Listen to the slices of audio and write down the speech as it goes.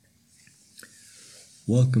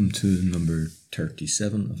Welcome to number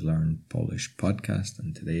 37 of Learn Polish podcast,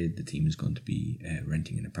 and today the team is going to be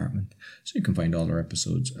renting an apartment. So you can find all our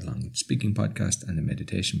episodes along with the speaking podcast and the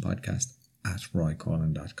meditation podcast at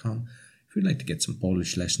roycollin.com. If you'd like to get some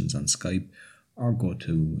Polish lessons on Skype or go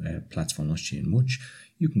to Platformności and Much,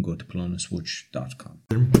 you can go to polonuswuch.com.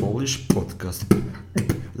 Learn Polish podcast.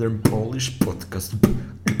 Learn Polish podcast.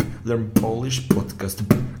 Learn Polish podcast.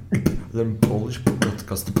 Learn Polish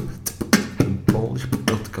podcast. Polish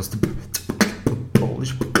podcast.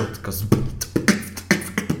 Polish podcast.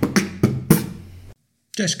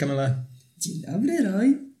 Cześć Kamila. Dzień dobry,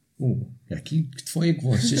 Roy. Jaki twoje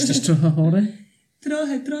głos? Jesteś trochę chory?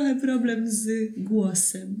 Trochę problem z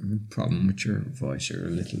głosem. Problem with your voice, you're a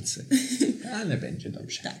little sick. Ale będzie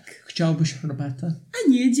dobrze. Tak. Chciałbyś herbatę? A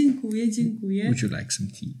nie, dziękuję. Would you like some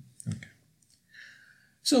tea? Okay.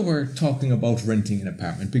 So we're talking about renting an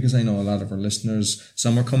apartment because I know a lot of our listeners,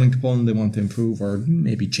 some are coming to Poland, they want to improve or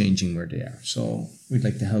maybe changing where they are. So we'd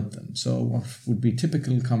like to help them. So what would be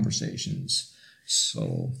typical conversations?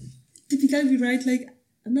 So Typically we write like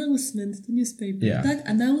announcement to newspaper. Yeah. Tak?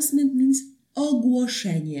 Announcement means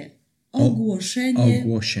ogłoszenie.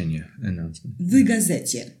 Ogłoszenie announcement. w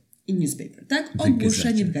gazecie. In newspaper, tak?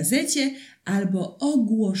 Ogłoszenie w gazecie albo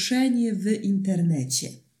ogłoszenie w internecie.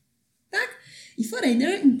 Tak? I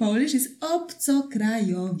foreigner in Polish jest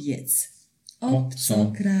obcokrajowiec.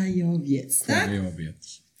 Obcokrajowiec, tak?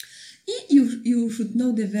 Krajowiec. I you should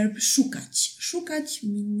know the verb szukać. Szukać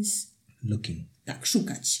means... Looking. Tak,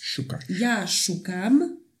 szukać. Szukać. Ja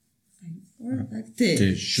szukam. Tak?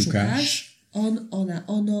 Ty szukasz. On, ona,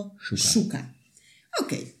 ono szuka.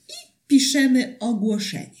 Okej. I piszemy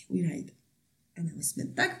ogłoszenie. We write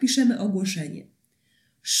announcement. Tak? Piszemy ogłoszenie.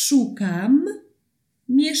 Szukam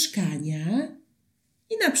mieszkania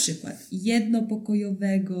i na przykład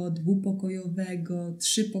jednopokojowego, dwupokojowego,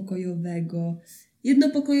 trzypokojowego,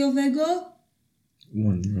 jednopokojowego,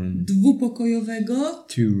 One room. dwupokojowego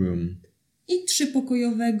Two room. i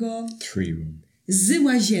trzypokojowego Three room. z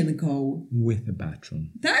łazienką. With a bathroom.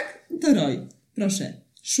 Tak? To Roy, proszę.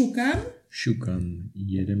 Szukam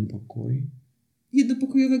jeden pokój.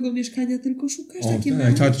 Jednopokojowego mieszkania tylko szukasz? Takie I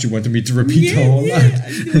małe? thought you wanted me to repeat the whole Nie, lot. I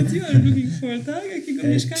know what you are looking for, tak? Jakiego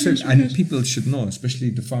mieszkania And szukasz? people should know,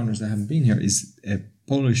 especially the foreigners that haven't been here, is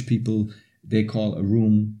Polish people, they call a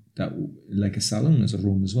room that, like a saloon, is a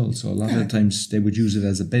room as well. So a lot of times they would use it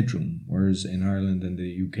as a bedroom, whereas in Ireland and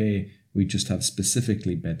the UK, we just have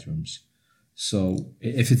specifically bedrooms. So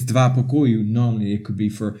if it's dwa pokoju, normally it could be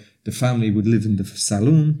for the family would live in the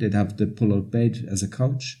saloon, they'd have the pull-out bed as a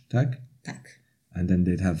couch, tak? Tak. And then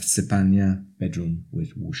they'd have sypialnia, bedroom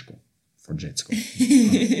with łóżko for dziecko.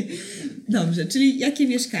 Dobrze, czyli jakie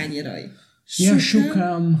mieszkanie, Roy? Ja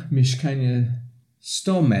szukam mieszkanie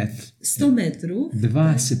 100 metrów, 100 metrów,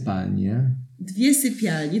 dwa sypialnie, dwie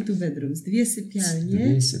sypialnie, tu bedrooms, dwie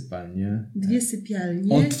sypialnie,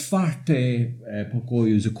 otwarte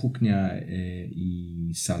pokoju z kuchnia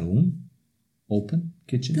i salon, open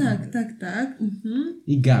kitchen. Tak. Mhm.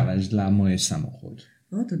 I garaż dla mojego samochodu.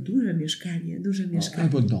 O, to duże mieszkanie.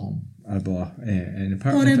 Albo dom, albo an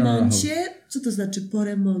apartment. Po remoncie? Co to znaczy po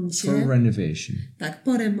remoncie? For renovation. Tak,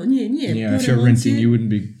 po remoncie. Nie. Yeah, po if you're renting, you wouldn't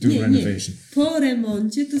be doing renovation. Po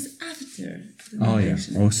remoncie to jest after. Yeah.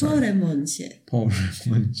 Oh, sorry. Po remoncie. Po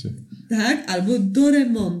remoncie. Tak, albo do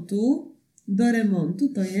remontu. Do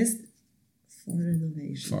remontu to jest for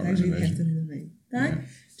renovation. Także you have to renovate. Tak? Yeah.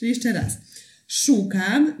 Czyli jeszcze raz.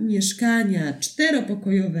 Szukam mieszkania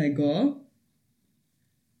 4-pokojowego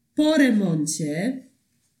po remoncie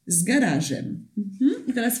z garażem.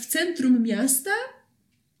 I teraz w centrum miasta?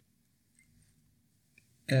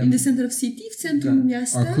 In the center of city? W centrum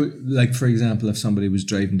miasta? Or like for example, if somebody was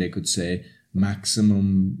driving, they could say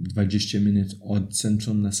maximum 20 minut od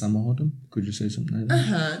centrum na samochodem. Could you say something like that?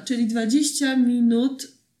 Aha, czyli 20 minut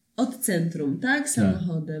od centrum, tak?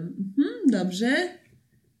 Samochodem. Dobrze.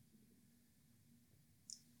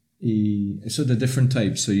 So the different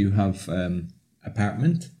types. So you have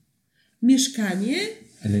apartment. Mieszkanie.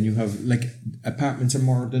 And then you have, like, apartments are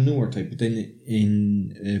more the newer type, but then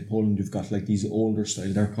in Poland you've got, like, these older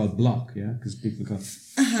style, they're called block, yeah? Because people got...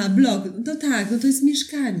 Aha, blok. No tak, no to jest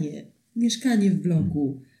mieszkanie. Mieszkanie w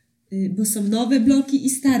bloku. Bo są nowe bloki i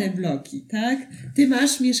stare bloki, tak? Ty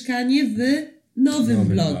masz mieszkanie w nowym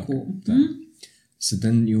bloku. So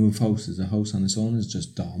then you have houses. A house on its own is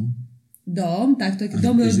just dom. Dom, tak, to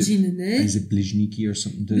dom rodzinny. Is it bliźniki or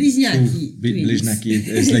something? Bliźniaki. Bliźniaki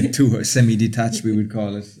is like two semi-detached, we would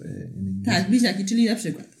call it in English. Tak, bliźniaki, czyli na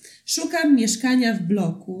przykład szukam mieszkania w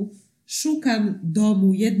bloku, szukam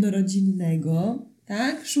domu jednorodzinnego,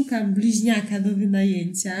 tak? Szukam bliźniaka do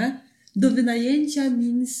wynajęcia. Do wynajęcia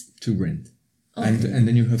means... To rent. And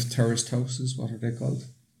then you have terraced houses. What are they called?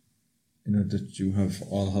 You know, that you have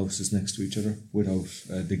all houses next to each other without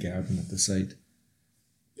the garden at the side.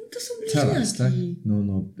 To są Terrace, tak? bliźniaki.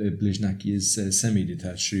 No, bliźniaki is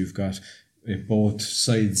semi-detached. So you've got both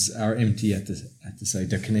sides are empty at the side.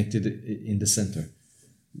 They're connected in the center.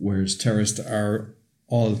 Whereas terraced are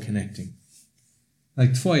all connecting.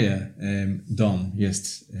 Like twoje dom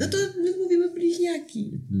jest... No to my mówimy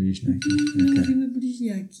bliźniaki. Bliźniaki. My Okay. mówimy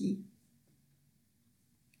bliźniaki.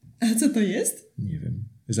 A co to jest? Nie wiem.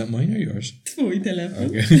 Is that mine or yours? Twój telefon.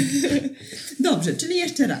 Okay. Dobrze, czyli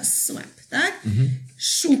jeszcze raz swap, tak?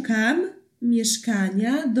 Szukam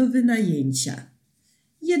mieszkania do wynajęcia.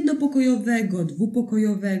 Jednopokojowego,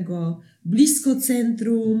 dwupokojowego, blisko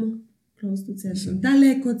centrum, close to centrum,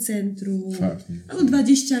 daleko centrum, albo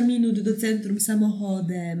 20 minut do centrum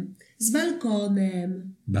samochodem, z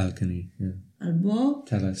balkonem, Balcony. Yeah. albo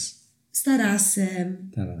Terrace. z tarasem,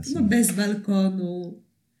 Terrace. no bez balkonu.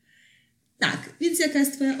 Tak, więc jaka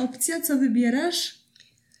jest twoja opcja? Co wybierasz?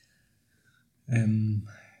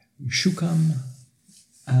 Szukam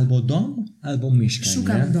albo dom, albo mieszkanie.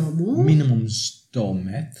 Szukam domu. Minimum 100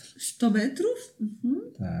 metrów. 100 metrów?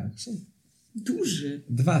 Tak. Są Duży.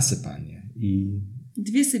 2 sypanie i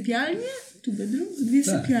 2 sypialnie? Tu bedrooms? 2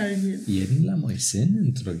 Tak. sypialnie. jeden dla mój syn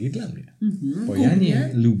i drugi dla mnie. Bo ja Głównie?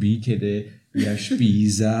 nie lubię, kiedy ja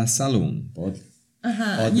śpię za salon. Bo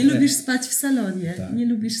Aha, Od- nie lubisz spać w salonie. Tak. Nie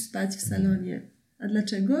lubisz spać w salonie. A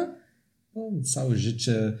dlaczego? całe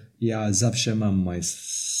życie ja zawsze mam moje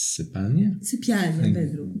sypialnie. Sypialnie,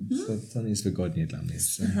 bedroom. To nie jest wygodnie dla mnie.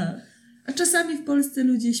 Aha. A czasami w Polsce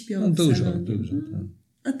ludzie śpią No w dużo. salonie. Tak.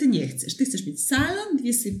 A ty nie chcesz. Ty chcesz mieć salon,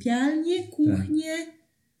 2 sypialnie, kuchnię,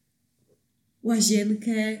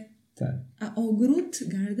 łazienkę, Tak. a ogród?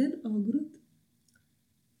 Garden? Ogród?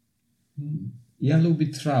 Ja lubię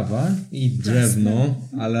trawę i drewno,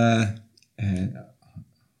 ale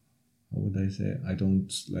how would I say?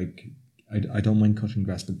 I don't mind cutting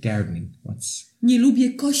grass, but gardening. Nie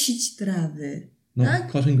lubię kosić trawy. No,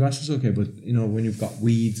 Tak? cutting grass is okay, but you know when you've got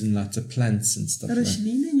weeds and lots of plants and stuff.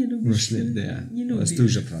 Rośliny nie lubisz? Rośliny, Nie to jest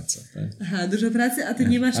lubisz. duża praca. Tak? Aha, dużo pracy, a ty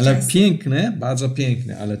nie masz Ale czasu. piękne, bardzo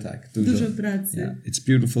piękne, ale tak. Dużo pracy. Yeah, it's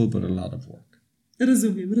beautiful, but a lot of work.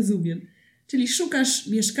 Rozumiem. Czyli szukasz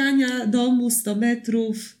mieszkania, domu, 100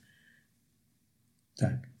 metrów.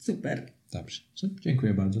 Tak, Super. dobrze. So,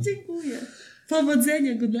 dziękuję bardzo. Dziękuję.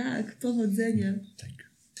 Powodzenia, good luck. Powodzenia. Thank you.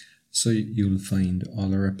 So you'll find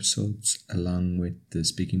all our episodes along with the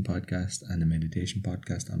speaking podcast and the meditation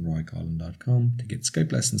podcast on roycollin.com. To get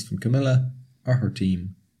Skype lessons from Camilla or her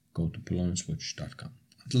team, go to polonaswitch.com.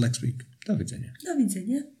 Until next week, do widzenia. Do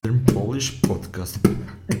widzenia. Learn Polish podcast.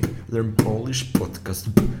 Learn Polish podcast.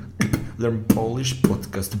 Learn Polish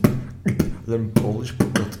podcast. Learn Polish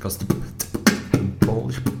podcast. Learn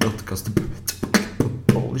Polish podcast.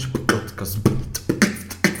 Polish podcast.